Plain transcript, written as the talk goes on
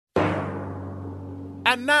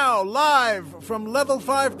And now, live from Level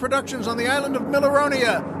 5 Productions on the island of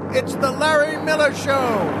Milleronia, it's The Larry Miller Show.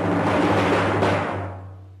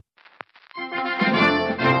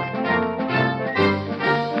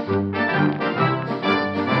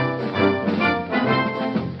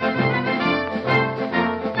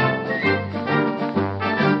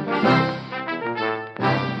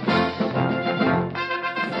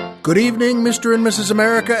 Good evening, Mr. and Mrs.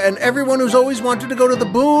 America, and everyone who's always wanted to go to the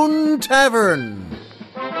Boone Tavern.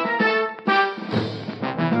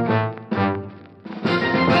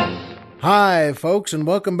 Hi, folks, and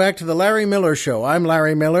welcome back to the Larry Miller Show. I'm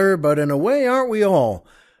Larry Miller, but in a way, aren't we all?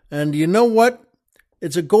 And you know what?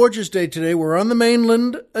 It's a gorgeous day today. We're on the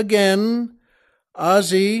mainland again.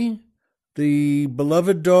 Ozzy, the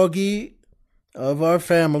beloved doggie of our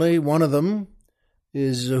family, one of them,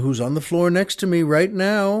 is who's on the floor next to me right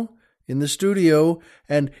now in the studio,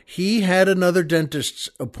 and he had another dentist's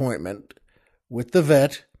appointment with the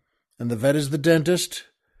vet, and the vet is the dentist,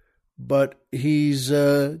 but he's,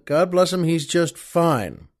 God bless him, he's just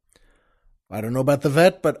fine. I don't know about the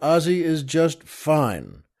vet, but Ozzy is just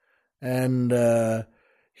fine. And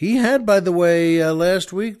he had, by the way,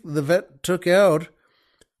 last week, the vet took out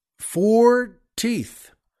 4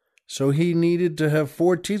 teeth, so he needed to have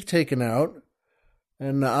 4 teeth taken out.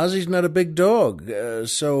 And Ozzy's not a big dog,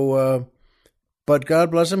 but God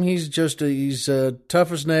bless him, he's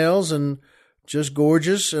tough as nails and just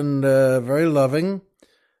gorgeous and very loving.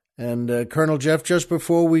 And Colonel Jeff, just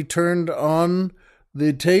before we turned on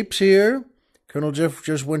the tapes here, Colonel Jeff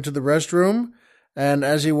just went to the restroom, and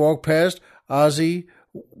as he walked past, Ozzy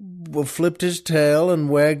flipped his tail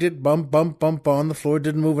and wagged it, bump, bump, bump on the floor,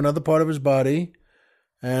 didn't move another part of his body.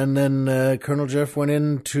 And then Colonel Jeff went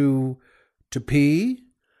in to pee,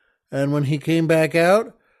 and when he came back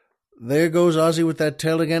out, there goes Ozzy with that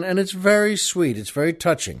tail again, and it's very sweet. It's very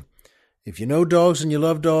touching. If you know dogs and you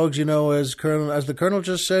love dogs, you know, as the Colonel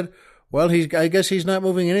just said, well, I guess he's not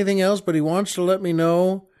moving anything else, but he wants to let me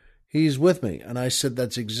know he's with me. And I said,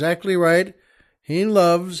 that's exactly right. He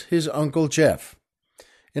loves his Uncle Jeff.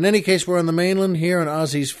 In any case, we're on the mainland here, and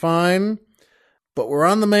Ozzy's fine, but we're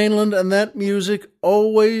on the mainland, and that music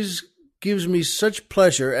always gives me such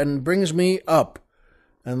pleasure and brings me up,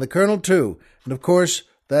 and the Colonel too. And of course,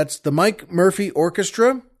 that's the Mike Murphy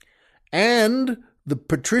Orchestra and the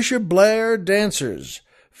Patricia Blair Dancers,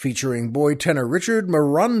 featuring boy tenor Richard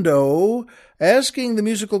Mirondo, asking the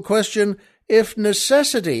musical question, if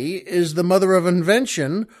necessity is the mother of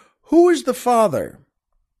invention, who is the father?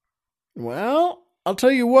 Well, I'll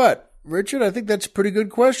tell you what, Richard, I think that's a pretty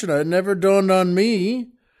good question. It never dawned on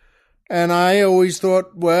me. And I always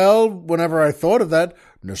thought, well, whenever I thought of that,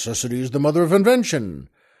 necessity is the mother of invention.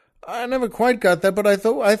 I never quite got that, but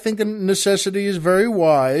I think necessity is very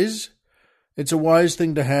wise. It's a wise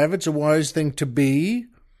thing to have. It's a wise thing to be.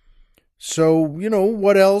 So, you know,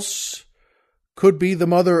 what else could be the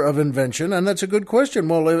mother of invention? And that's a good question.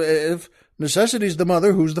 Well, if necessity is the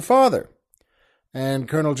mother, who's the father? And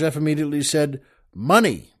Colonel Jeff immediately said,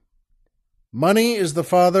 money. Money is the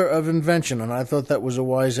father of invention, and I thought that was a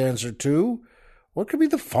wise answer, too. What could be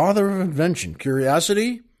the father of invention?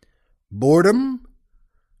 Curiosity? Boredom?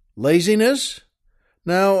 Laziness?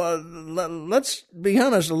 Now, let's be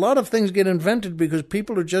honest, a lot of things get invented because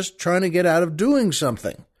people are just trying to get out of doing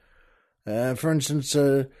something. For instance,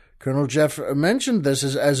 Colonel Jeff mentioned this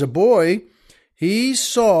as a boy. He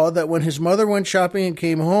saw that when his mother went shopping and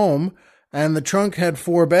came home, and the trunk had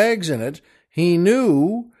 4 bags in it, he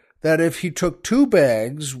knew that if he took 2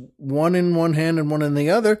 bags, one in one hand and one in the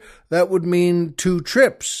other, that would mean 2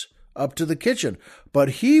 trips up to the kitchen. But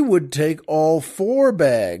he would take all 4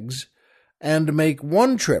 bags and make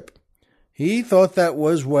 1 trip. He thought that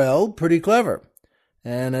was, well, pretty clever.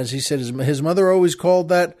 And as he said, his mother always called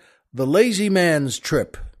that the lazy man's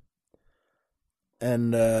trip.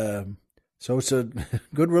 And so it's a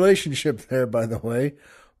good relationship there, by the way.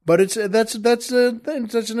 But that's an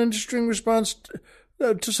interesting response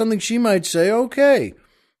to something she might say. Okay,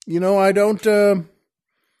 you know, I'm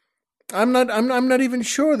not even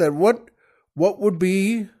sure that what would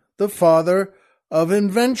be the father of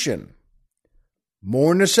invention.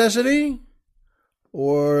 More necessity?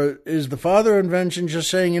 Or is the father of invention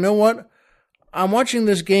just saying, you know what, I'm watching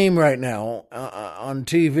this game right now on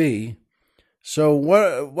TV, so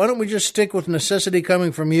why don't we just stick with necessity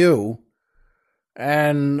coming from you,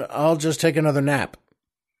 and I'll just take another nap.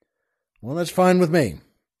 Well, that's fine with me.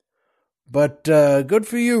 But good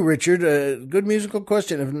for you, Richard. Good musical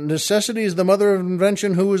question. If necessity is the mother of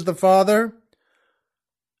invention, who is the father?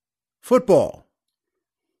 Football.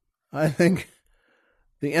 I think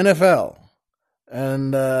the NFL.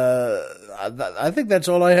 And I think that's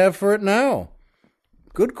all I have for it now.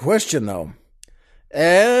 Good question, though.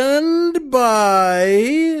 And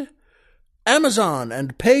by Amazon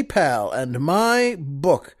and PayPal and my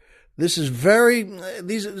book. It's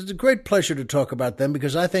a great pleasure to talk about them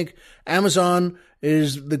because I think Amazon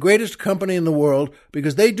is the greatest company in the world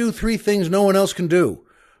because they do three things no one else can do.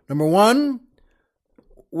 Number one,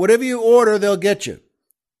 whatever you order, they'll get you.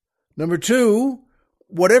 Number two,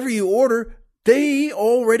 whatever you order, they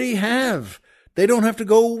already have. They don't have to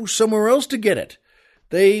go somewhere else to get it.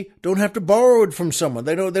 They don't have to borrow it from someone.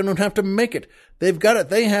 They don't have to make it. They've got it.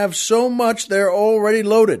 They have so much, they're already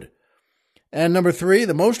loaded. And number three,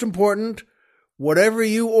 the most important, whatever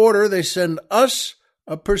you order, they send us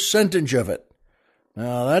a percentage of it.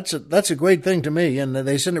 Now, that's a great thing to me. And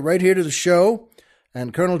they send it right here to the show.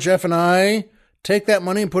 And Colonel Jeff and I take that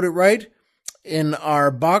money and put it right in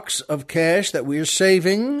our box of cash that we are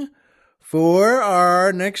saving for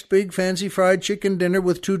our next big fancy fried chicken dinner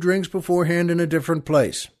with 2 drinks beforehand in a different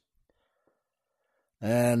place.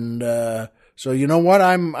 And so you know what?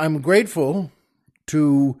 I'm grateful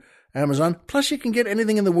to Amazon. Plus, you can get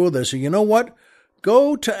anything in the world there. So you know what?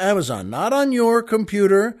 Go to Amazon, not on your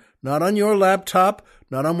computer, not on your laptop,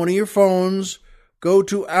 not on one of your phones. Go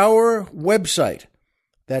to our website.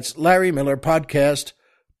 That's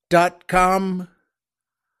LarryMillerPodcast.com.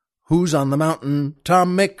 Who's on the Mountain?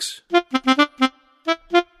 Tom Mix.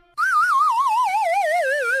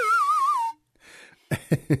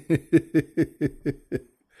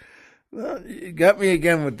 Well, you got me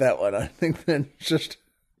again with that one. I think that just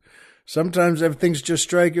sometimes things just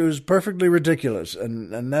strike you as perfectly ridiculous,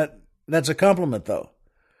 and that's a compliment though.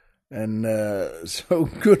 And so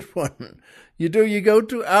good one. You go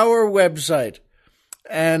to our website,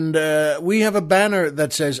 and we have a banner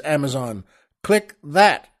that says Amazon. Click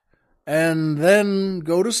that, and then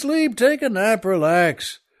go to sleep, take a nap,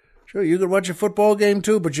 relax. Sure, you could watch a football game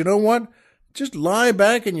too, but you know what? Just lie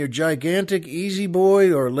back in your gigantic Easy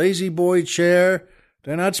Boy or Lazy Boy chair.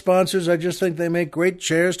 They're not sponsors. I just think they make great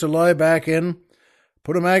chairs to lie back in.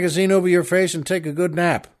 Put a magazine over your face and take a good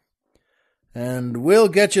nap. And we'll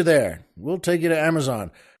get you there. We'll take you to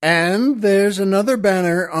Amazon. And there's another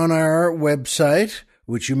banner on our website,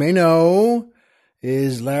 which you may know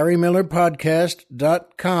is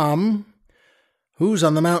LarryMillerPodcast.com. Who's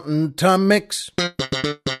on the Mountain? Tom Mix.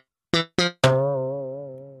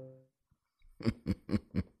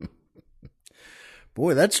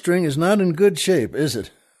 Boy, that string is not in good shape, is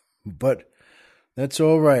it? But that's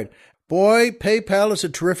all right. Boy, PayPal is a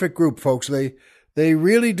terrific group, folks. They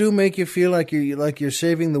really do make you feel like you're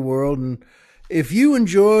saving the world. And if you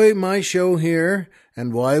enjoy my show here,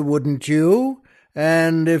 and why wouldn't you?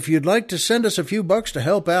 And if you'd like to send us a few bucks to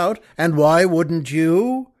help out, and why wouldn't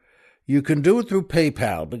you? You can do it through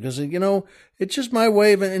PayPal because, it's just my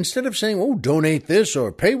way of, instead of saying, oh, donate this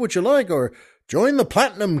or pay what you like or join the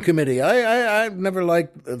Platinum Committee. I've never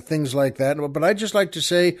liked things like that, but I just like to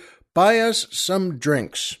say, buy us some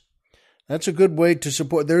drinks. That's a good way to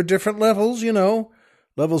support. There are different levels,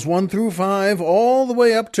 levels 1 through 5, all the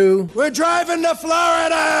way up to... We're driving to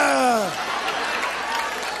Florida!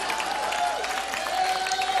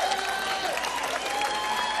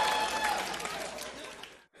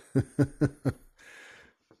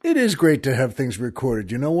 It is great to have things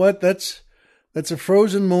recorded. You know what? That's a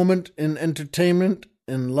frozen moment in entertainment,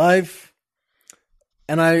 in life,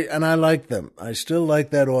 and I like them. I still like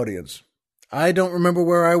that audience. I don't remember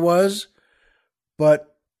where I was,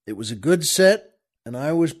 but it was a good set, and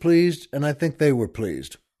I was pleased, and I think they were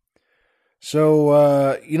pleased.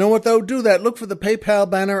 So, you know what, though? Do that. Look for the PayPal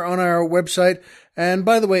banner on our website. And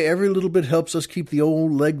by the way, every little bit helps us keep the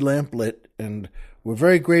old leg lamp lit, and we're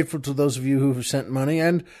very grateful to those of you who have sent money,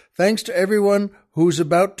 and thanks to everyone who's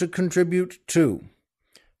about to contribute too.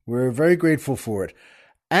 We're very grateful for it.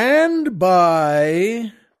 And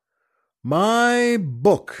by my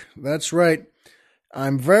book. That's right.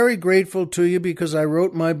 I'm very grateful to you because I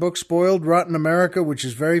wrote my book, Spoiled, Rotten America, which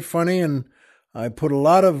is very funny, and I put a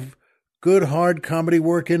lot of good, hard comedy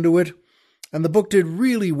work into it. And the book did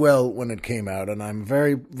really well when it came out, and I'm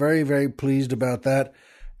very, very, very pleased about that.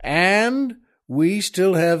 And we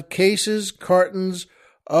still have cases, cartons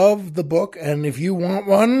of the book, and if you want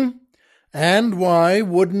one, and why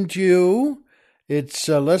wouldn't you? It's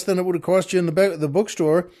less than it would have cost you in the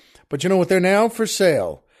bookstore, but you know what? They're now for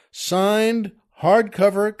sale. Signed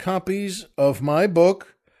hardcover copies of my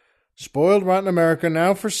book, Spoiled Rotten America,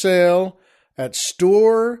 now for sale at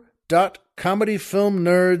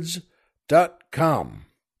store.comedyfilmnerds.com.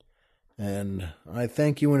 And I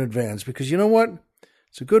thank you in advance because you know what?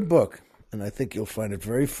 It's a good book. And I think you'll find it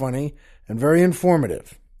very funny and very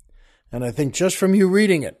informative. And I think just from you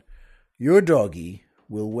reading it, your doggy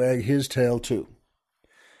will wag his tail too.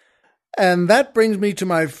 And that brings me to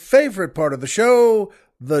my favorite part of the show,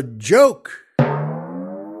 the joke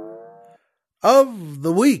of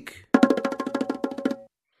the week.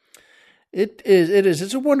 It is.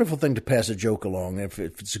 It's a wonderful thing to pass a joke along. If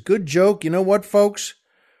it's a good joke, you know what, folks?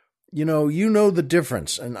 You know the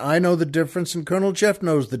difference, and I know the difference, and Colonel Jeff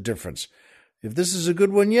knows the difference. If this is a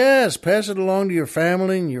good one, yes, pass it along to your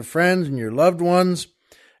family and your friends and your loved ones.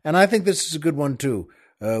 And I think this is a good one, too.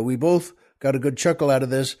 We both got a good chuckle out of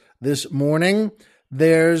this morning.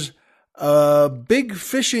 There's a big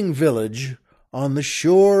fishing village on the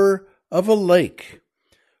shore of a lake.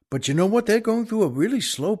 But you know what? They're going through a really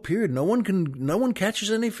slow period. No one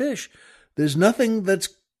catches any fish. There's nothing that's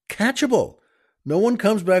catchable. No one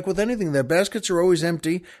comes back with anything. Their baskets are always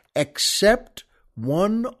empty, except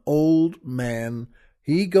one old man.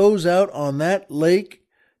 He goes out on that lake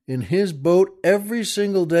in his boat every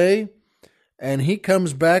single day, and he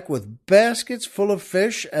comes back with baskets full of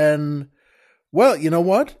fish. And, well, you know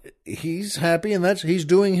what? He's happy, and he's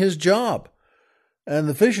doing his job. And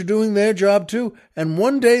the fish are doing their job, too. And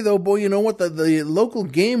one day, though, boy, you know what? The local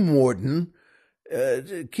game warden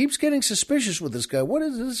keeps getting suspicious with this guy. What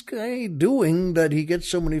is this guy doing that he gets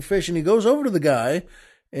so many fish? And he goes over to the guy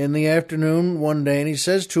in the afternoon one day, and he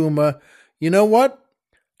says to him, you know what?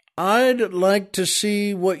 I'd like to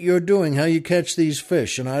see what you're doing, how you catch these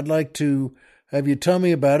fish, and I'd like to have you tell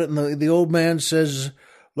me about it. And the old man says,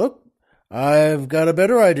 look, I've got a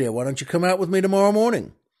better idea. Why don't you come out with me tomorrow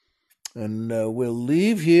morning? And we'll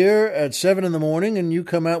leave here at 7 in the morning, and you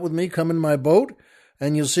come out with me, come in my boat,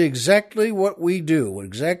 and you'll see exactly what we do,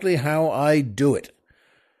 exactly how I do it.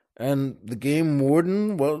 And the game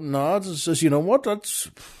warden, nods and says, you know what,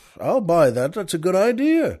 I'll buy that. That's a good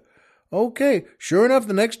idea. Okay. Sure enough,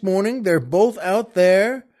 the next morning, they're both out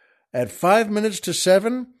there at 5 minutes to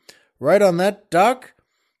 7, right on that dock.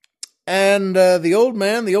 And the old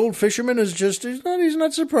man, the old fisherman, he's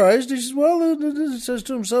not surprised. He says, well, he says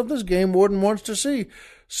to himself, this game warden wants to see.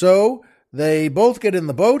 So they both get in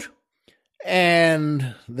the boat,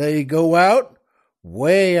 and they go out,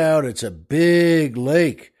 way out. It's a big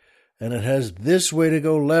lake, and it has this way to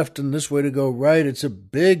go left and this way to go right. It's a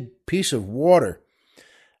big piece of water.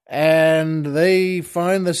 And they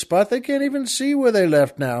find the spot. They can't even see where they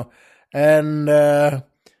left now. And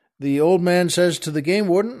the old man says to the game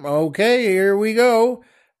warden, okay, here we go.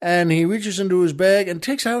 And he reaches into his bag and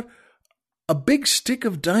takes out a big stick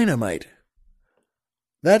of dynamite.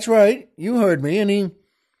 That's right, you heard me. And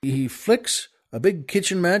he flicks a big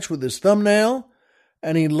kitchen match with his thumbnail,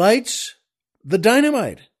 and he lights the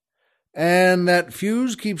dynamite. And that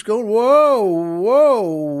fuse keeps going, whoa, whoa,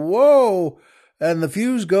 whoa. And the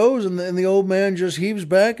fuse goes, and the old man just heaves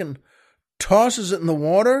back and tosses it in the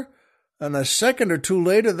water. And a second or two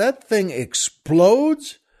later, that thing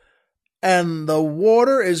explodes, and the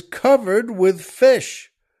water is covered with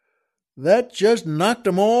fish. That just knocked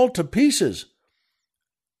them all to pieces.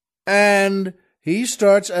 And he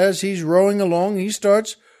starts, as he's rowing along,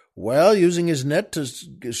 using his net to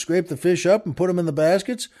scrape the fish up and put them in the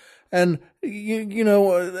baskets. And, and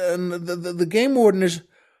the game warden is,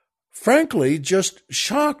 frankly, just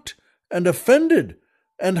shocked and offended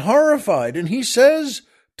and horrified. And he says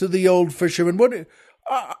to the old fisherman,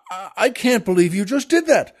 I can't believe you just did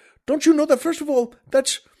that. Don't you know that, first of all,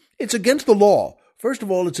 it's against the law. First of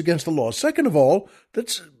all, it's against the law. Second of all,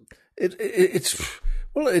 it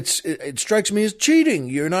strikes me as cheating.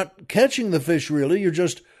 You're not catching the fish, really. You're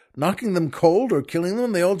just knocking them cold or killing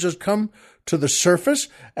them. They all just come to the surface.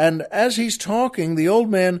 And as he's talking, the old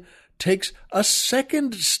man takes a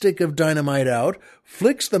second stick of dynamite out,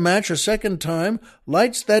 flicks the match a second time,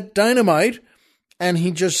 lights that dynamite, and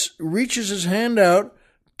he just reaches his hand out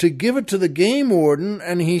to give it to the game warden,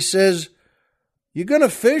 and he says, you going to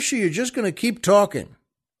fish or you just going to keep talking?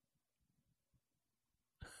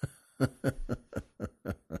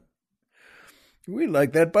 We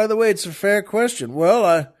like that. By the way, it's a fair question.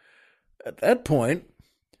 Well, at that point,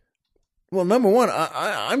 number one,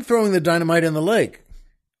 I'm throwing the dynamite in the lake.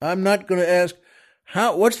 I'm not going to ask,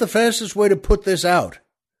 what's the fastest way to put this out?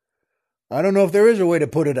 I don't know if there is a way to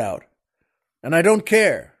put it out. And I don't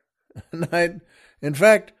care. In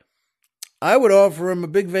fact, I would offer him a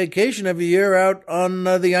big vacation every year out on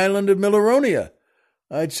the island of Milleronia.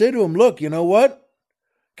 I'd say to him, look, you know what?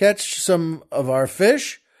 Catch some of our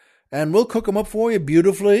fish, and we'll cook them up for you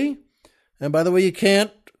beautifully. And by the way, you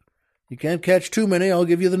can't catch too many. I'll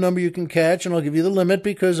give you the number you can catch, and I'll give you the limit,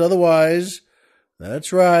 because otherwise,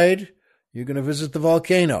 that's right, you're going to visit the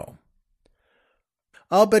volcano.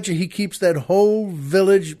 I'll bet you he keeps that whole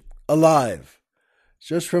village alive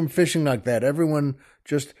just from fishing like that. Everyone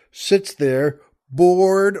just sits there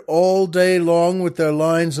bored all day long with their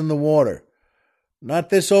lines in the water. Not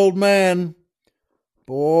this old man.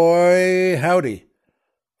 Boy, howdy.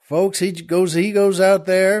 Folks, he goes out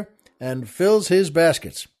there and fills his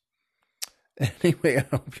baskets. Anyway, I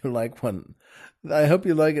hope you like one. I hope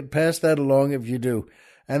you like it. Pass that along if you do.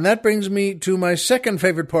 And that brings me to my second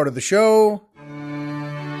favorite part of the show,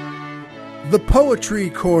 the Poetry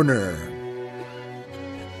Corner.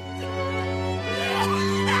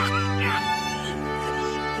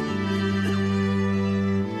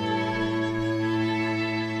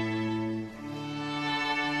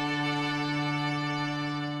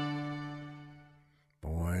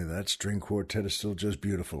 Boy, that string quartet is still just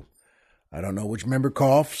beautiful. I don't know which member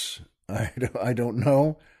coughs. I don't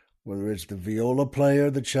know whether it's the viola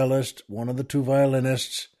player, the cellist, one of the two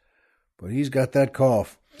violinists, but he's got that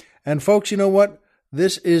cough. And folks, you know what?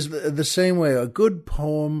 This is the same way. A good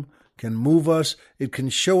poem can move us. It can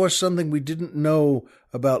show us something we didn't know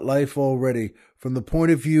about life already from the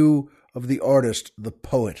point of view of the artist, the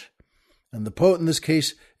poet. And the poet in this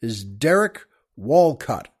case is Derek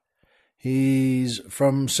Walcott. He's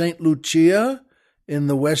from St. Lucia in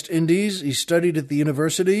the West Indies. He studied at the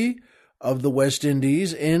University of the West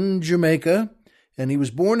Indies in Jamaica, and he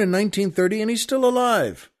was born in 1930, and he's still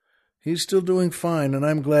alive. He's still doing fine, and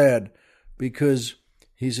I'm glad, because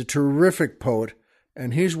he's a terrific poet,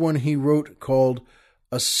 and here's one he wrote called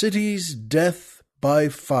A City's Death by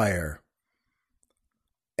Fire.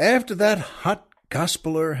 After that hot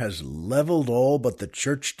gospeler has leveled all but the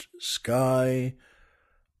churched sky,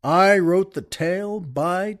 I wrote the tale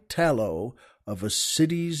by tallow of a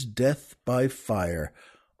city's death by fire,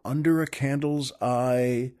 under a candle's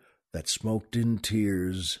eye that smoked in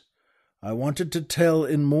tears. I wanted to tell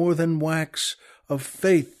in more than wax of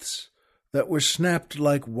faiths that were snapped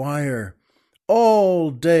like wire. All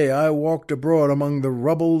day I walked abroad among the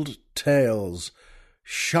rubbled tales,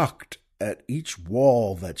 shocked at each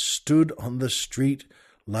wall that stood on the street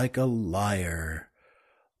like a lyre.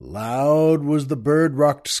 Loud was the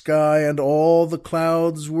bird-rocked sky, and all the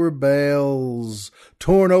clouds were bales,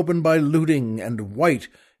 torn open by looting, and white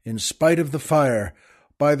in spite of the fire.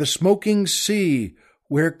 By the smoking sea,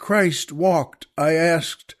 where Christ walked, I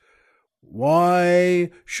asked, why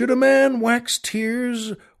should a man wax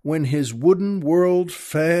tears when his wooden world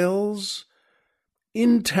fails?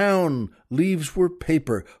 In town, leaves were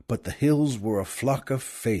paper, but the hills were a flock of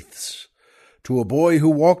faiths. To a boy who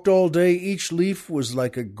walked all day, each leaf was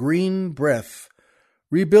like a green breath,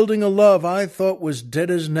 rebuilding a love I thought was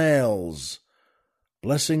dead as nails,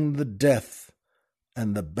 blessing the death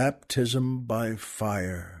and the baptism by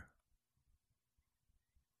fire.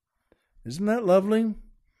 Isn't that lovely?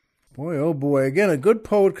 Boy, oh boy. Again, a good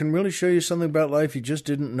poet can really show you something about life you just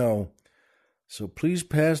didn't know. So please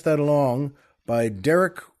pass that along, by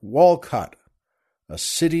Derek Walcott, A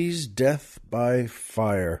City's Death by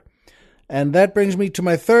Fire. And that brings me to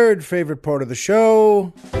my third favorite part of the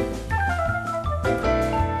show,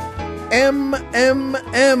 MMM,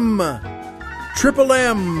 Triple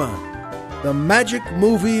M, the Magic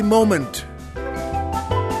Movie Moment.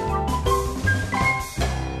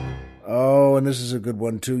 Oh, and this is a good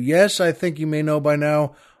one too. Yes, I think you may know by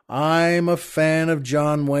now, I'm a fan of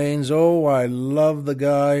John Wayne's. Oh, I love the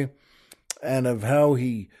guy and of how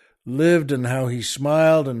he lived and how he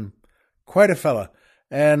smiled, and quite a fella.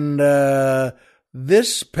 And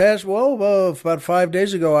this past, about 5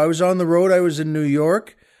 days ago, I was on the road. I was in New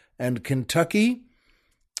York and Kentucky,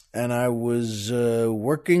 and I was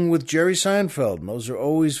working with Jerry Seinfeld. And those are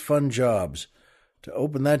always fun jobs. To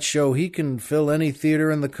open that show, he can fill any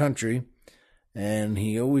theater in the country, and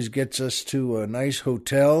he always gets us to a nice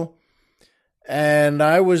hotel. And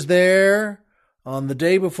I was there on the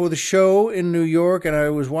day before the show in New York, and I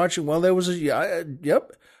was watching, there was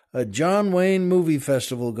a John Wayne movie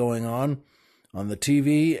festival going on the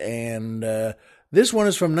TV, and this one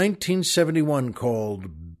is from 1971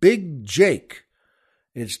 called Big Jake.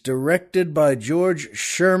 It's directed by George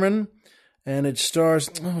Sherman, and it stars,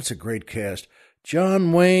 it's a great cast,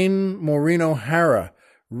 John Wayne, Maureen O'Hara,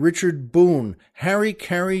 Richard Boone, Harry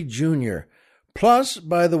Carey Jr., plus,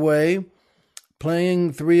 by the way,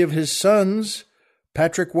 playing three of his sons,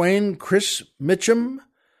 Patrick Wayne, Chris Mitchum,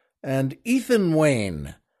 and Ethan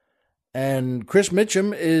Wayne. And Chris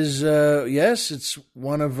Mitchum is, it's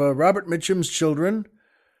one of Robert Mitchum's children.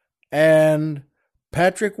 And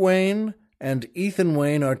Patrick Wayne and Ethan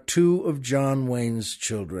Wayne are two of John Wayne's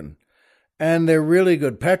children. And they're really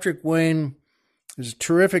good. Patrick Wayne is a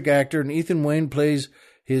terrific actor, and Ethan Wayne plays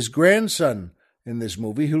his grandson in this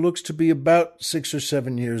movie, who looks to be about 6 or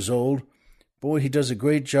 7 years old. Boy, he does a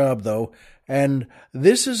great job, though. And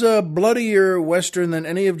this is a bloodier Western than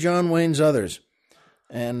any of John Wayne's others.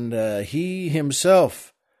 And he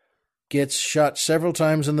himself gets shot several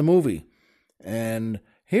times in the movie. And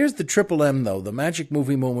here's the triple M, though, the magic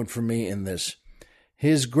movie moment for me in this.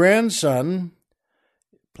 His grandson,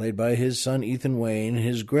 played by his son Ethan Wayne,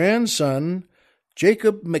 his grandson,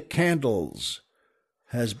 Jacob McCandles,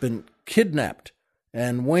 has been kidnapped.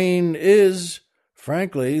 And Wayne is,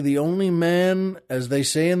 frankly, the only man, as they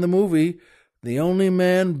say in the movie, the only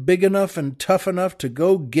man big enough and tough enough to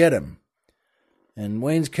go get him. And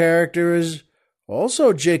Wayne's character is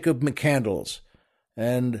also Jacob McCandles.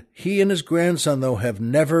 And he and his grandson, though, have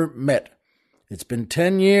never met. It's been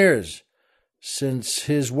 10 years since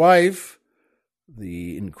his wife,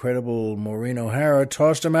 the incredible Maureen O'Hara,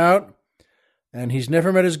 tossed him out. And he's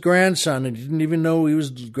never met his grandson, and he didn't even know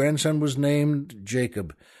his grandson was named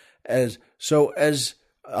Jacob. As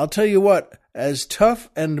I'll tell you what, as tough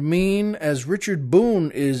and mean as Richard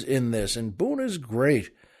Boone is in this, and Boone is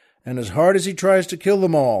great, and as hard as he tries to kill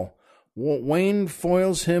them all, Wayne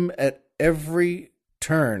foils him at every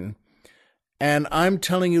turn. And I'm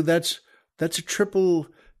telling you, that's a triple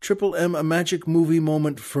M, a magic movie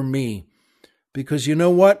moment for me. Because you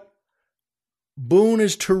know what? Boone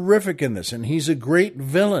is terrific in this, and he's a great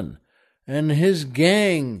villain. And his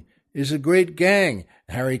gang is a great gang.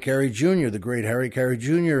 Harry Carey Jr., the great Harry Carey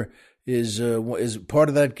Jr., is part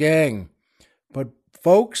of that gang. But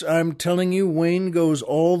folks, I'm telling you, Wayne goes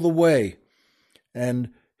all the way.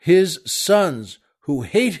 And his sons, who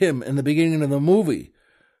hate him in the beginning of the movie,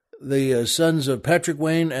 the sons of Patrick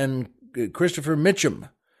Wayne and Christopher Mitchum,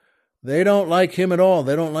 they don't like him at all.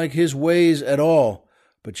 They don't like his ways at all.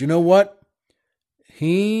 But you know what?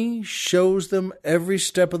 He shows them every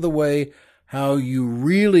step of the way how you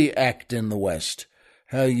really act in the West,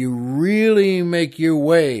 how you really make your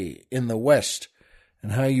way in the West,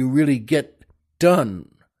 and how you really get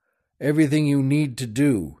done everything you need to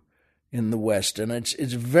do in the West. And it's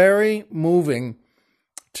very moving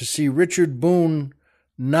to see Richard Boone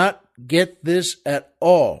not get this at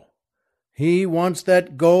all. He wants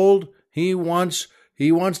that gold. He wants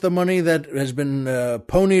the money that has been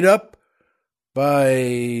ponied up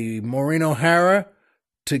by Maureen O'Hara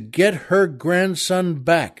to get her grandson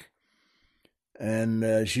back.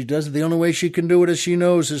 And she does it. The only way she can do it, as she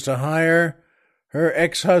knows, is to hire her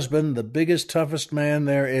ex-husband, the biggest, toughest man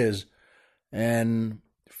there is. And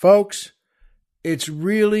folks, it's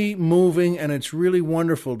really moving and it's really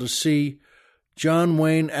wonderful to see John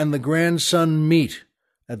Wayne and the grandson meet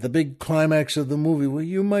at the big climax of the movie. Were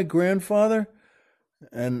you my grandfather?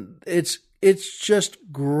 And it's just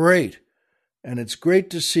great. And it's great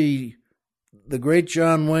to see the great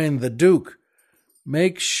John Wayne, the Duke,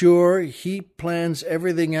 make sure he plans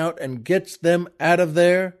everything out and gets them out of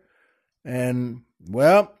there. And,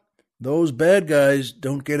 well, those bad guys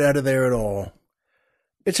don't get out of there at all.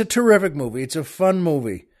 It's a terrific movie. It's a fun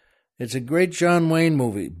movie. It's a great John Wayne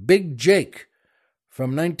movie. Big Jake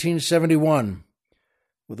from 1971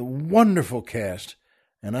 with a wonderful cast.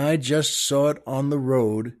 And I just saw it on the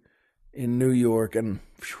road in New York, and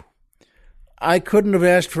I couldn't have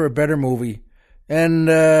asked for a better movie. And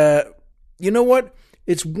you know what?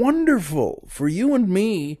 It's wonderful for you and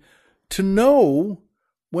me to know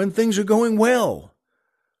when things are going well.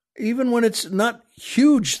 Even when it's not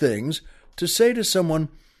huge things, to say to someone,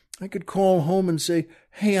 I could call home and say,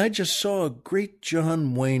 hey, I just saw a great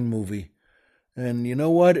John Wayne movie. And you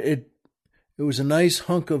know what? It was a nice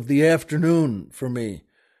hunk of the afternoon for me.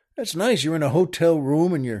 That's nice. You're in a hotel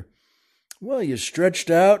room and you're stretched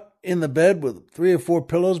out in the bed with 3 or 4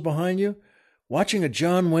 pillows behind you, watching a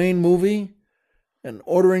John Wayne movie and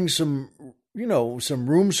ordering some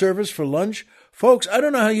room service for lunch. Folks, I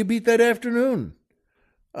don't know how you beat that afternoon.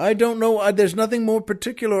 I don't know. There's nothing more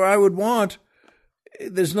particular I would want.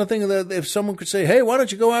 There's nothing that if someone could say, hey, why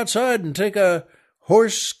don't you go outside and take a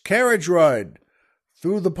horse carriage ride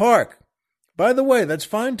through the park? By the way, that's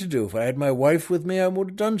fine to do. If I had my wife with me, I would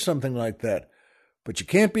have done something like that. But you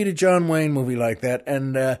can't beat a John Wayne movie like that.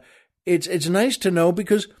 And it's nice to know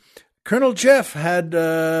because Colonel Jeff had,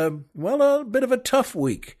 a bit of a tough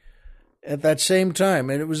week at that same time.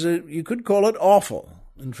 And it was, you could call it awful.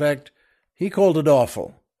 In fact, he called it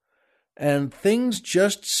awful. And things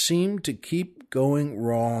just seemed to keep going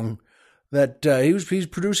wrong. That he's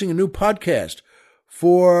producing a new podcast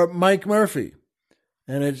for Mike Murphy.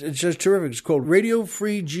 And it's just terrific. It's called Radio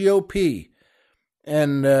Free GOP.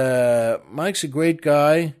 And Mike's a great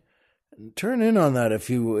guy. Turn in on that if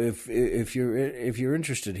you're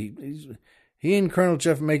interested. He and Colonel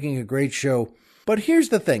Jeff are making a great show. But here's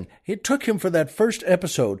the thing: it took him for that first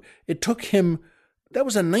episode. That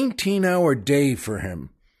was a 19-hour day for him.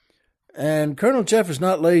 And Colonel Jeff is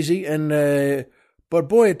not lazy, and But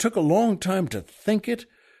boy, it took a long time to think it,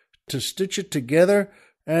 to stitch it together.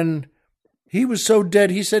 And he was so dead,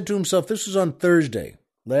 he said to himself, this was on Thursday,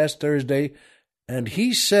 last Thursday, and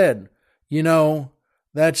he said,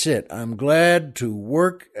 that's it. I'm glad to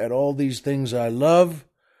work at all these things I love.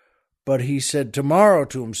 But he said tomorrow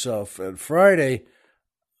to himself, at Friday,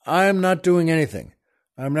 I'm not doing anything.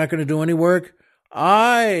 I'm not going to do any work.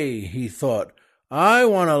 He thought, I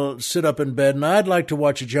want to sit up in bed and I'd like to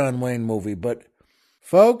watch a John Wayne movie. But,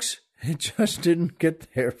 folks, it just didn't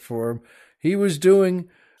get there for him. He was doing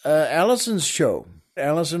Allison's show,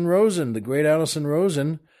 Allison Rosen, the great Allison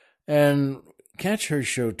Rosen, and catch her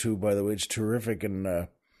show too, by the way. It's terrific.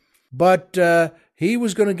 But he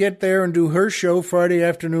was going to get there and do her show Friday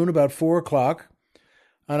afternoon about 4 o'clock.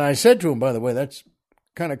 And I said to him, by the way, that's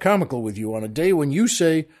kind of comical with you on a day when you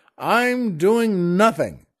say, I'm doing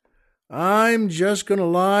nothing. I'm just going to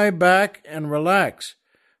lie back and relax.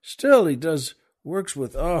 Still, he works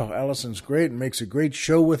with, Allison's great and makes a great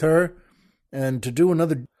show with her. And to do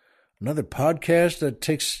another podcast that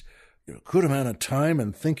takes a good amount of time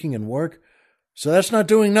and thinking and work. So that's not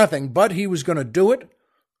doing nothing, but he was going to do it.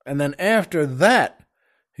 And then after that,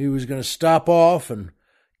 he was going to stop off and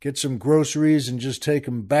get some groceries and just take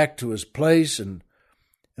him back to his place and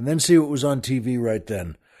then see what was on TV right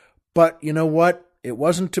then. But you know what? It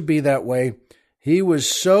wasn't to be that way. He was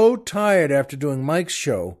so tired after doing Mike's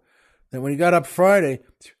show that when he got up Friday,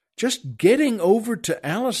 just getting over to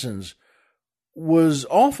Allison's was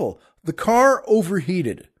awful. The car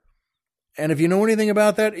overheated. And if you know anything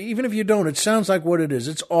about that, even if you don't, it sounds like what it is.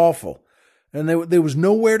 It's awful. And there was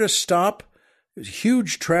nowhere to stop. It was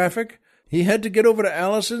huge traffic. He had to get over to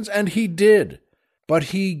Allison's, and he did. But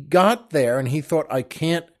he got there, and he thought, I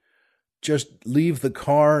can't just leave the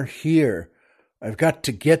car here. I've got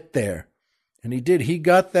to get there. And he did. He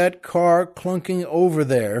got that car clunking over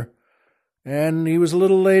there, and he was a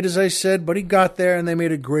little late, as I said, but he got there, and they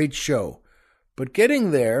made a great show. But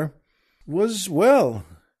getting there was,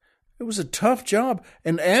 it was a tough job.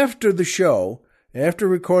 And after the show, after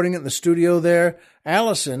recording it in the studio there,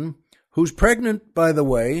 Allison, who's pregnant, by the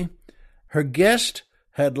way, her guest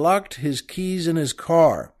had locked his keys in his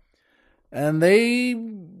car. And they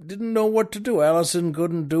didn't know what to do. Allison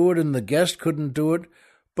couldn't do it, and the guest couldn't do it.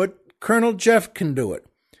 But Colonel Jeff can do it.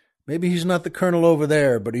 Maybe he's not the colonel over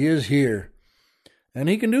there, but he is here. And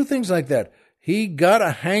he can do things like that. He got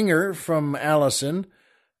a hanger from Allison,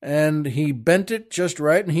 and he bent it just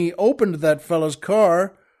right, and he opened that fellow's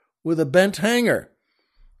car with a bent hanger.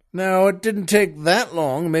 Now, it didn't take that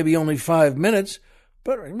long, maybe only 5 minutes,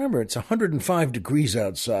 but remember, it's 105 degrees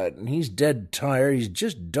outside, and he's dead tired. He's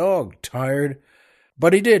just dog tired.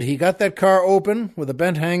 But he did. He got that car open with a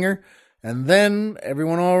bent hanger, and then,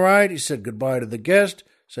 everyone all right, he said goodbye to the guest,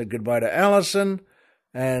 said goodbye to Allison,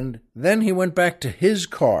 and then he went back to his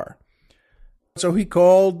car. So he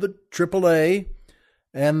called the AAA,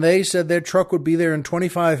 and they said their truck would be there in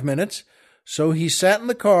 25 minutes. So he sat in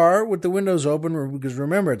the car with the windows open, because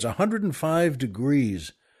remember, it's 105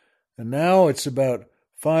 degrees. And now it's about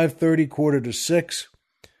 5:30, 5:45.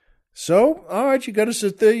 So, all right, you got to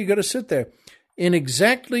sit there. In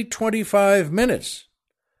exactly 25 minutes,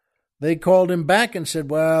 they called him back and said,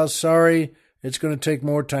 well, sorry, it's going to take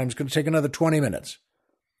more time. It's going to take another 20 minutes.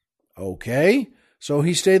 Okay. So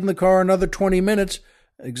he stayed in the car another 20 minutes,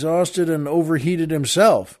 exhausted and overheated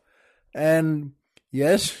himself. And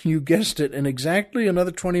yes, you guessed it, in exactly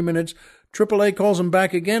another 20 minutes, AAA calls him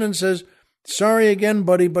back again and says, sorry again,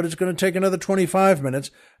 buddy, but it's going to take another 25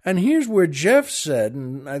 minutes. And here's where Jeff said,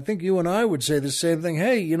 and I think you and I would say the same thing,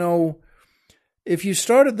 hey, if you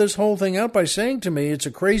started this whole thing out by saying to me, it's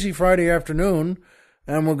a crazy Friday afternoon,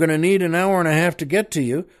 and we're going to need an hour and a half to get to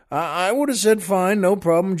you, I would have said, fine, no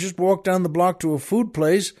problem, just walk down the block to a food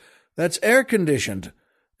place that's air-conditioned.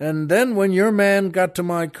 And then when your man got to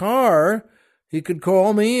my car, he could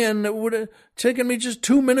call me, and it would have taken me just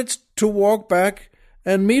 2 minutes to walk back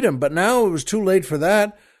and meet him. But now it was too late for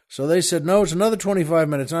that, so they said, no, it's another 25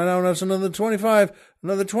 minutes. No, it's another 25,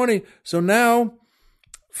 another 20. So now,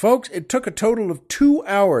 folks, it took a total of 2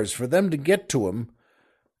 hours for them to get to him.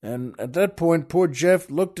 And at that point, poor Jeff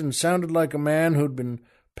looked and sounded like a man who'd been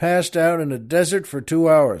passed out in a desert for 2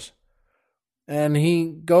 hours. And he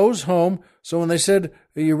goes home. So when they said,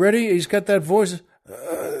 are you ready? He's got that voice.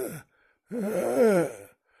 I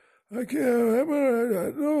can't,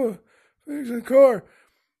 no, fix the car.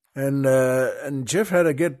 And Jeff had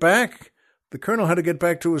to get back. The colonel had to get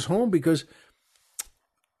back to his home because,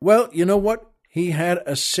 well, you know what? He had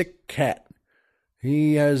a sick cat.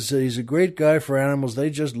 He's a great guy for animals.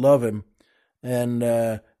 They just love him.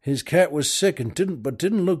 And his cat was sick and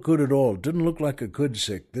didn't look good at all. Didn't look like a good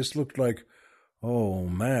sick. This looked like, Oh,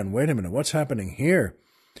 man, wait a minute. What's happening here?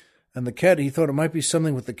 And the cat, he thought it might be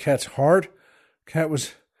something with the cat's heart. Cat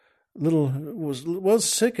was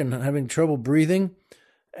sick and having trouble breathing.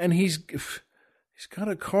 And he's got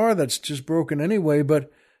a car that's just broken anyway.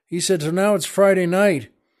 But he said, so now it's Friday night.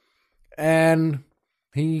 And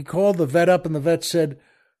he called the vet up, and the vet said,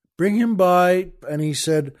 bring him by. And he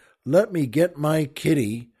said, let me get my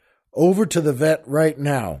kitty over to the vet right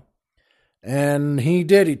now. And he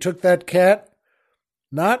did. He took that cat,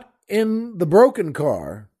 not in the broken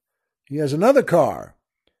car. He has another car,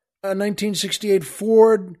 a 1968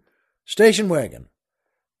 Ford station wagon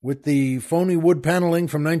with the phony wood paneling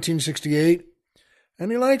from 1968.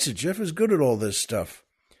 And he likes it. Jeff is good at all this stuff.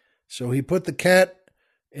 So he put the cat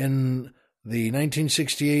in the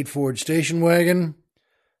 1968 Ford station wagon.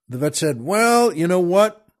 The vet said, well, you know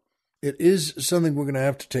what? It is something we're going to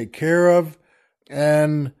have to take care of.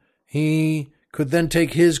 And he could then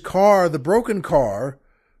take his car, the broken car,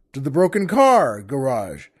 to the broken car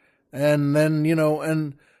garage. And then,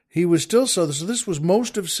 and he was still so this was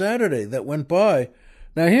most of Saturday that went by.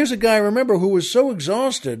 Now, here's a guy, remember, who was so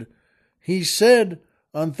exhausted, he said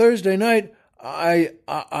on Thursday night,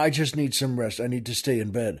 I just need some rest. I need to stay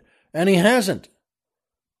in bed. And he hasn't.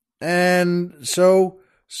 And so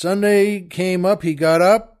Sunday came up, he got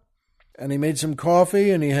up, and he made some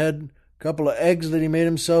coffee, and he had a couple of eggs that he made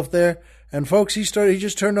himself there. And folks, he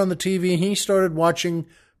just turned on the TV, and he started watching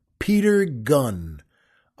Peter Gunn.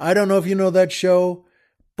 I don't know if you know that show,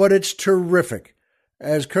 but it's terrific.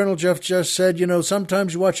 As Colonel Jeff just said,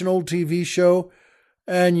 sometimes you watch an old TV show,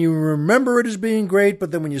 and you remember it as being great,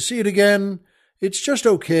 but then when you see it again, it's just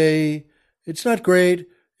okay. It's not great.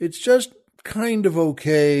 It's just kind of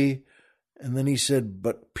okay. And then he said,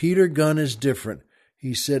 but Peter Gunn is different.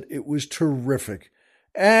 He said it was terrific.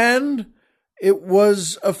 And it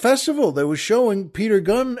was a festival. They were showing Peter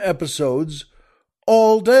Gunn episodes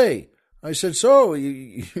all day. I said, so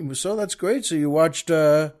that's great. So you watched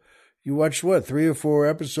what, 3 or 4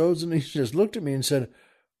 episodes? And he just looked at me and said,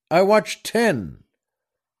 I watched 10.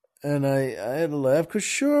 And I had to laugh because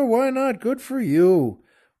sure, why not? Good for you.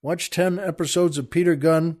 Watch 10 episodes of Peter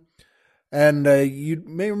Gunn. And you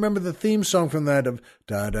may remember the theme song from that of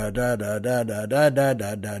da da da da da da da da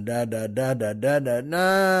da da da da da da da da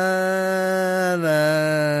na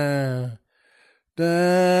na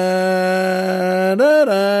da da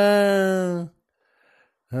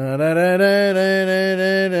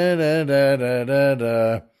da da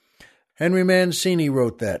da. Henry Mancini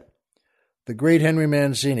wrote that. The great Henry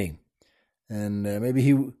Mancini. And maybe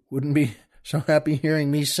he wouldn't be so happy hearing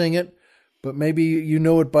me sing it, but maybe you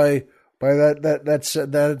know it by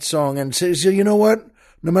that song. And so you know what?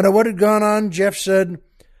 No matter what had gone on, Jeff said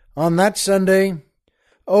on that Sunday,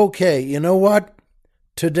 okay, you know what?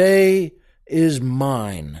 Today is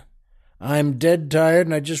mine. I'm dead tired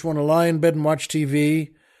and I just want to lie in bed and watch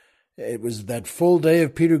TV. It was that full day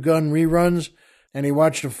of Peter Gunn reruns, and he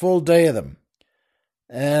watched a full day of them.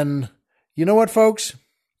 And you know what, folks?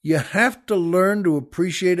 You have to learn to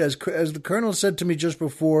appreciate, as the Colonel said to me just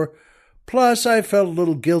before. Plus, I felt a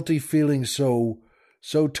little guilty feeling so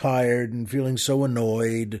tired and feeling so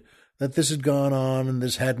annoyed that this had gone on and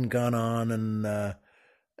this hadn't gone on. And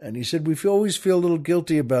he said, we always feel a little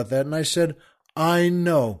guilty about that. And I said, I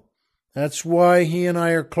know. That's why he and I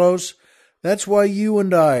are close. That's why you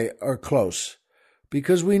and I are close.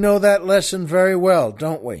 Because we know that lesson very well,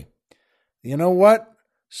 don't we? You know what?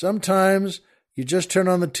 Sometimes you just turn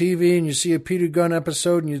on the TV and you see a Peter Gunn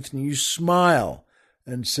episode and you smile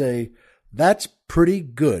and say, that's pretty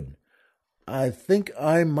good. I think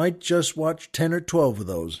I might just watch 10 or 12 of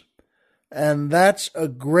those. And that's a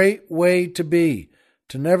great way to be,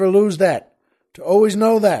 to never lose that, to always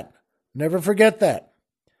know that, never forget that.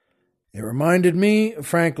 It reminded me,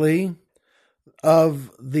 frankly,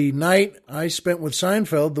 of the night I spent with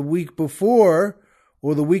Seinfeld the week before,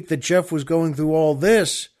 or the week that Jeff was going through all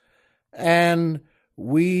this, and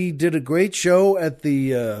we did a great show at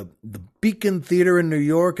the Beacon Theater in New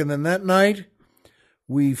York, and then that night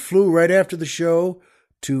we flew right after the show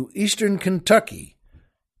to Eastern Kentucky,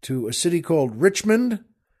 to a city called Richmond,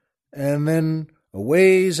 and then a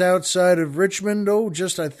ways outside of Richmond,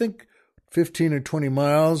 just I think 15 or 20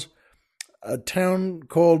 miles, a town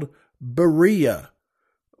called Berea,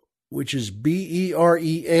 which is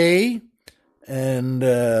Berea, and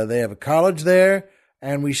they have a college there,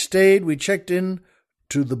 and we checked in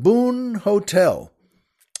to the Boone Hotel.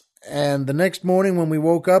 And the next morning when we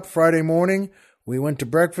woke up, Friday morning, we went to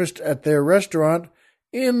breakfast at their restaurant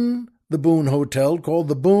in the Boone Hotel called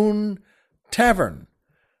the Boone Tavern.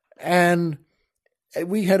 And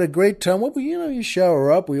we had a great time. Well, you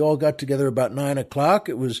shower up. We all got together about 9 o'clock.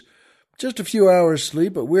 It was just a few hours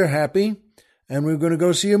sleep, but we're happy. And we're going to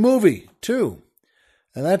go see a movie, too.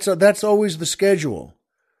 And that's always the schedule.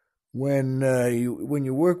 When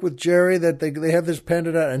you work with Jerry, that they have this penned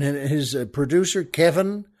out, and his producer,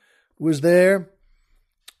 Kevin, was there.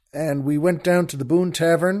 And we went down to the Boone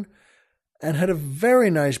Tavern and had a very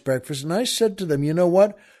nice breakfast. And I said to them, you know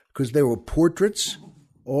what? Because there were portraits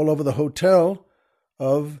all over the hotel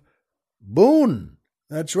of Boone.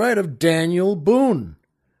 That's right, of Daniel Boone.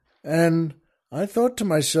 And I thought to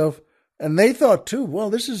myself, and they thought too,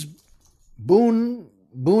 well, this is Boone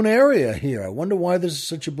area here. I wonder why this is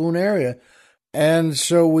such a Boone area. And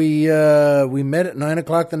so we met at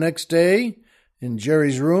 9:00 the next day in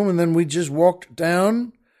Jerry's room, and then we just walked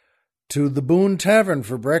down to the Boone Tavern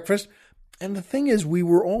for breakfast. And the thing is, we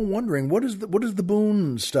were all wondering, what is the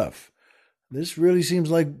Boone stuff? This really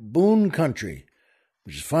seems like Boone country,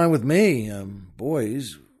 which is fine with me. Boy,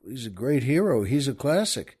 he's a great hero. He's a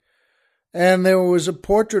classic. And there was a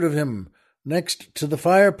portrait of him next to the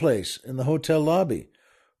fireplace in the hotel lobby,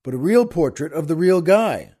 but a real portrait of the real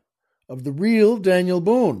guy, of the real Daniel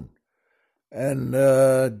Boone. And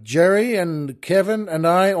Jerry and Kevin and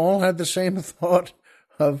I all had the same thought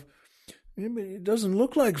of, it doesn't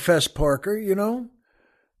look like Fess Parker,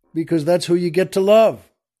 because that's who you get to love.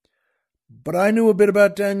 But I knew a bit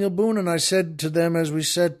about Daniel Boone, and I said to them as we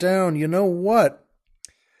sat down, you know what?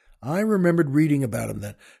 I remembered reading about him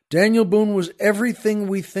that Daniel Boone was everything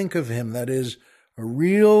we think of him. That is, a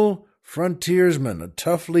real frontiersman, a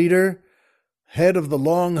tough leader, head of the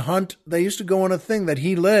Long Hunt. They used to go on a thing that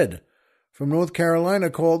he led from North Carolina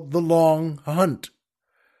called the Long Hunt.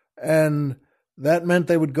 And that meant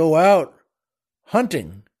they would go out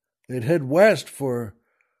hunting. They'd head west for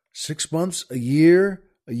 6 months, a year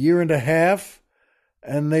and a half,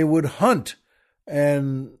 and they would hunt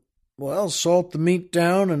and, salt the meat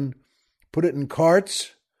down and put it in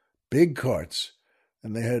carts, big carts.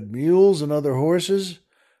 And they had mules and other horses.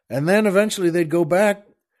 And then eventually they'd go back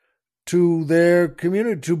to their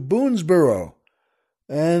community, to Boonesboro.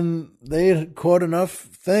 And they had caught enough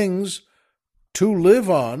things to live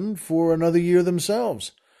on for another year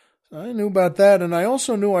themselves. So I knew about that. And I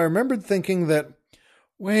also I remembered thinking that,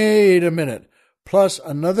 wait a minute. Plus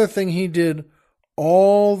another thing he did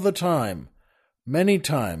all the time, many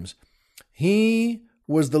times, he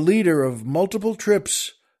was the leader of multiple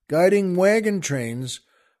trips guiding wagon trains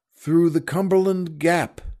through the Cumberland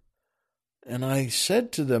Gap. And I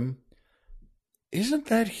said to them, isn't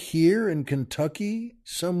that here in Kentucky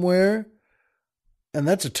somewhere? And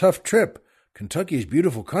that's a tough trip. Kentucky is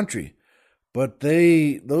beautiful country. But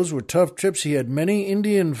those were tough trips. He had many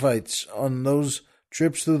Indian fights on those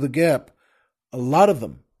trips through the Gap. A lot of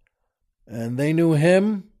them. And they knew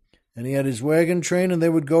him, and he had his wagon train, and they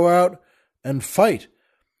would go out and fight.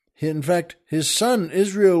 In fact, his son,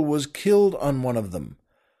 Israel, was killed on one of them.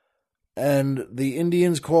 And the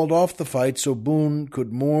Indians called off the fight so Boone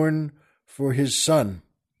could mourn for his son.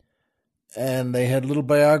 And they had little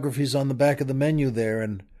biographies on the back of the menu there.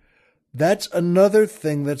 And that's another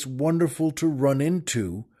thing that's wonderful to run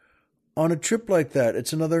into on a trip like that.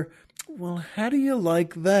 It's another, how do you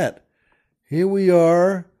like that? Here we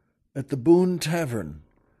are at the Boone Tavern,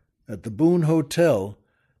 at the Boone Hotel,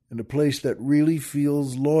 in a place that really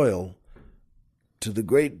feels loyal to the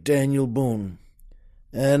great Daniel Boone.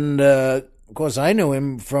 And, of course, I knew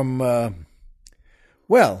him from, the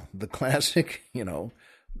classic,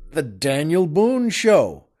 the Daniel Boone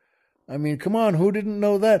Show. I mean, come on, who didn't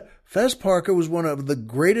know that? Fess Parker was one of the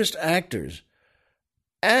greatest actors.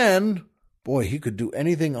 And, boy, he could do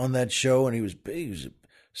anything on that show, and he was big. He was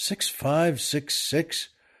 6'5", 6'6",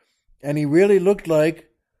 and he really looked like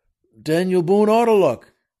Daniel Boone ought to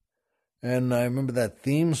look. And I remember that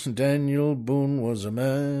theme, Daniel Boone was a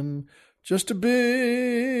man, just a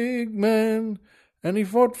big man, and he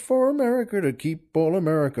fought for America to keep all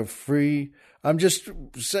America free. I'm just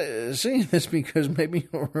saying this because maybe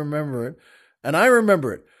you'll remember it. And I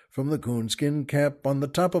remember it. From the coonskin cap on the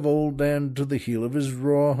top of old Dan to the heel of his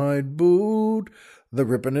rawhide boot, the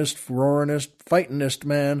rippinest, roaringest, fightingest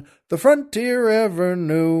man the frontier ever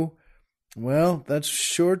knew. Well, that's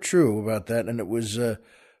sure true about that. And it was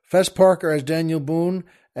Fess Parker as Daniel Boone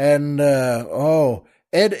and,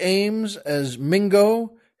 Ed Ames as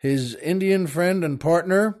Mingo, his Indian friend and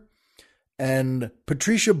partner, and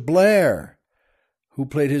Patricia Blair, who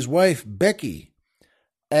played his wife, Becky.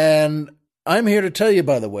 And I'm here to tell you,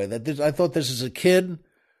 by the way, that I thought this as a kid,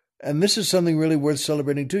 and this is something really worth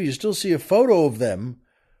celebrating, too. You still see a photo of them.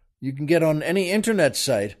 You can get on any internet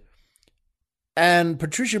site. And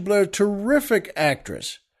Patricia Blair, terrific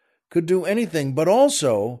actress, could do anything, but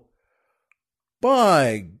also,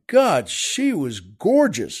 by God, she was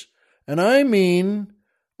gorgeous. And I mean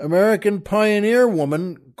American pioneer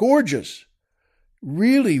woman, gorgeous.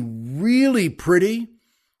 Really, really pretty.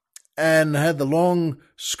 And had the long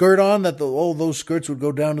skirt on that all those skirts would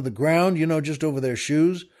go down to the ground, just over their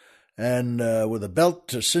shoes. And with a belt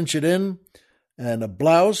to cinch it in. And a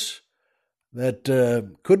blouse that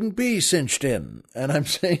couldn't be cinched in. And I'm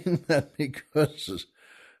saying that because,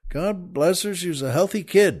 God bless her, she was a healthy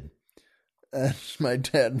kid, as my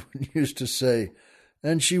dad used to say.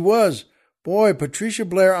 And she was. Boy, Patricia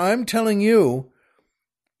Blair, I'm telling you,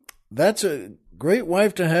 that's a great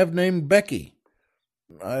wife to have named Becky.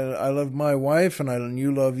 I love my wife, and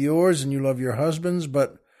you love yours, and you love your husband's,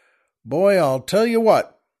 but boy, I'll tell you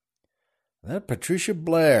what, that Patricia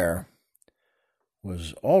Blair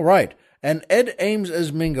was all right. And Ed Ames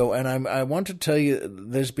as Mingo, and I want to tell you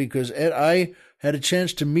this because I had a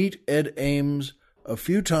chance to meet Ed Ames a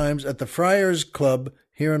few times at the Friars Club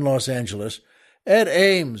here in Los Angeles. Ed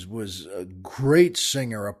Ames was a great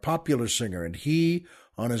singer, a popular singer, and he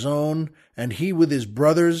on his own, and he with his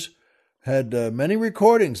brothers had many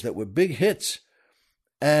recordings that were big hits.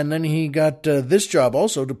 And then he got this job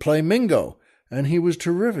also to play Mingo, and he was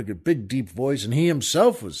terrific, a big, deep voice, and he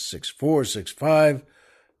himself was 6'4", 6'5",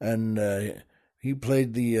 and he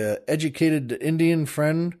played the educated Indian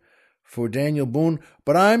friend for Daniel Boone.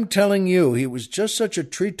 But I'm telling you, he was just such a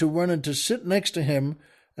treat to run and to sit next to him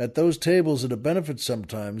at those tables at a benefit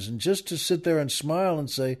sometimes, and just to sit there and smile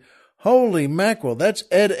and say, holy mackerel, that's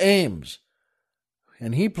Ed Ames.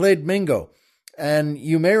 And he played Mingo. And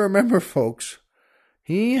you may remember, folks,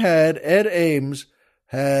 Ed Ames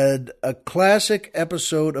had a classic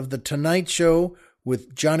episode of The Tonight Show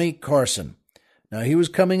with Johnny Carson. Now, he was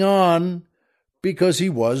coming on because he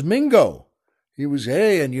was Mingo. He was,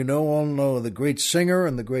 and all know the great singer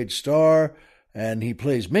and the great star, and he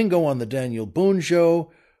plays Mingo on the Daniel Boone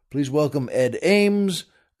Show. Please welcome Ed Ames.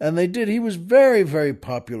 And they did. He was very, very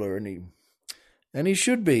popular, and he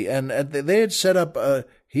should be. And they had set up,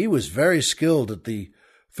 he was very skilled at the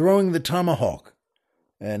throwing the tomahawk,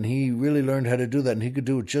 and he really learned how to do that, and he could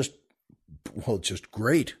do it just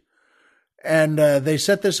great. And they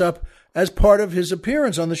set this up as part of his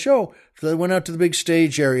appearance on the show. So they went out to the big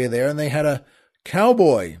stage area there, and they had a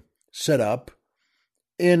cowboy set up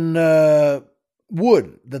in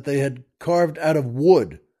wood that they had carved out of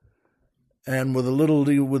wood, and with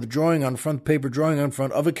a drawing on front, paper drawing on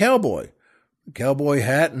front of a cowboy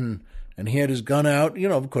hat, and he had his gun out.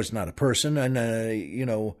 Of course, not a person,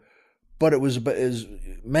 and but it was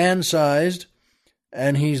man-sized,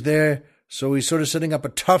 and he's there. So he's sort of setting up a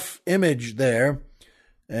tough image there,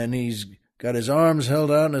 and he's got his arms held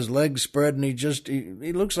out and his legs spread, and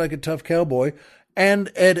he looks like a tough cowboy.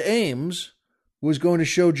 And Ed Ames was going to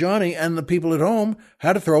show Johnny and the people at home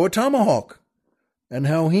how to throw a tomahawk and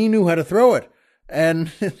how he knew how to throw it.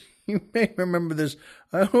 And you may remember this.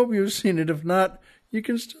 I hope you've seen it. If not, you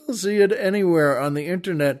can still see it anywhere on the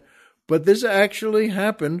internet. But this actually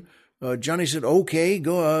happened. Johnny said, "Okay,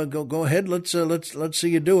 go ahead. Let's see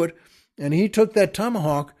you do it." And he took that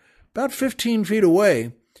tomahawk about 15 feet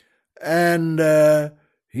away, and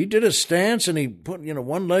he did a stance, and he put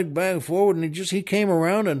one leg back forward, and he came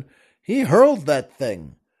around and he hurled that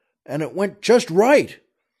thing, and it went just right.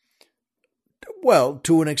 Well,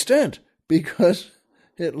 to an extent, because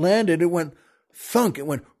it landed, it went thunk, it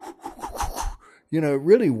went, it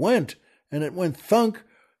really went, and it went thunk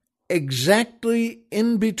exactly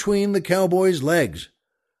in between the cowboy's legs.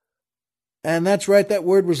 And that's right, that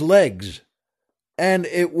word was legs. And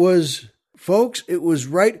it was, folks, it was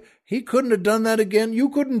right. He couldn't have done that again. You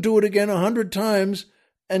couldn't do it again 100 times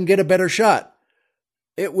and get a better shot.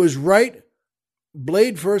 It was right,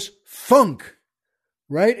 blade first, thunk,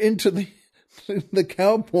 right into the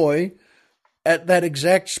cowboy at that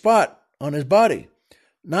exact spot on his body.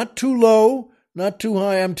 Not too low, not too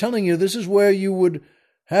high. I'm telling you, this is where you would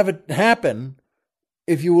have it happen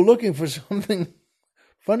if you were looking for something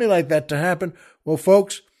funny like that to happen. Well,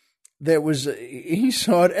 folks, he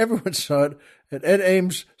saw it, everyone saw it, and Ed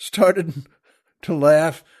Ames started to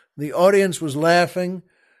laugh. The audience was laughing,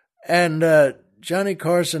 and Johnny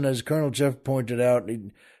Carson, as Colonel Jeff pointed out,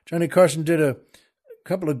 Johnny Carson did a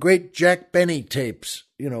couple of great Jack Benny tapes,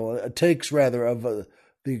 takes rather, of the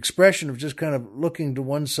expression of just kind of looking to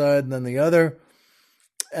one side and then the other.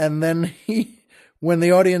 And then when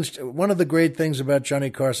the audience, one of the great things about Johnny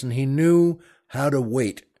Carson, he knew how to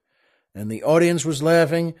wait. And the audience was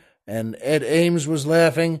laughing, and Ed Ames was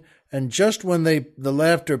laughing, and just when the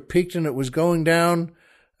laughter peaked and it was going down,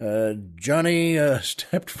 Johnny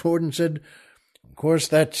stepped forward and said, "Of course,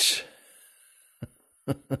 that's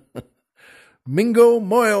Mingo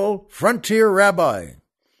Moyle, Frontier Rabbi."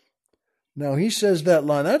 Now, he says that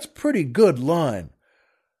line. That's a pretty good line.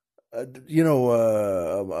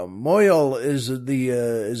 Moyle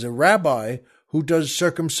is a rabbi who does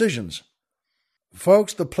circumcisions.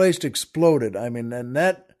 Folks, the place exploded. I mean,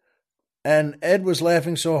 and Ed was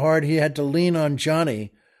laughing so hard he had to lean on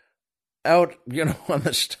Johnny out,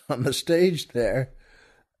 on the stage there.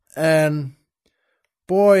 And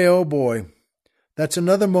boy, oh boy, that's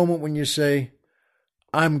another moment when you say,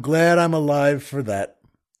 I'm glad I'm alive for that.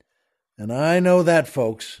 And I know that,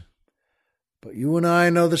 folks. But you and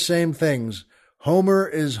I know the same things. Homer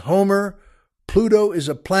is Homer. Pluto is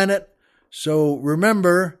a planet. So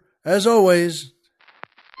remember, as always,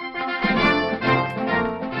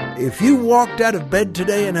 if you walked out of bed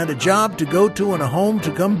today and had a job to go to and a home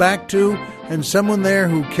to come back to and someone there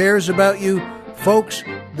who cares about you, folks,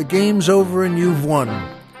 the game's over and you've won.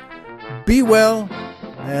 Be well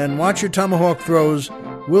and watch your tomahawk throws.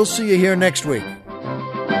 We'll see you here next week.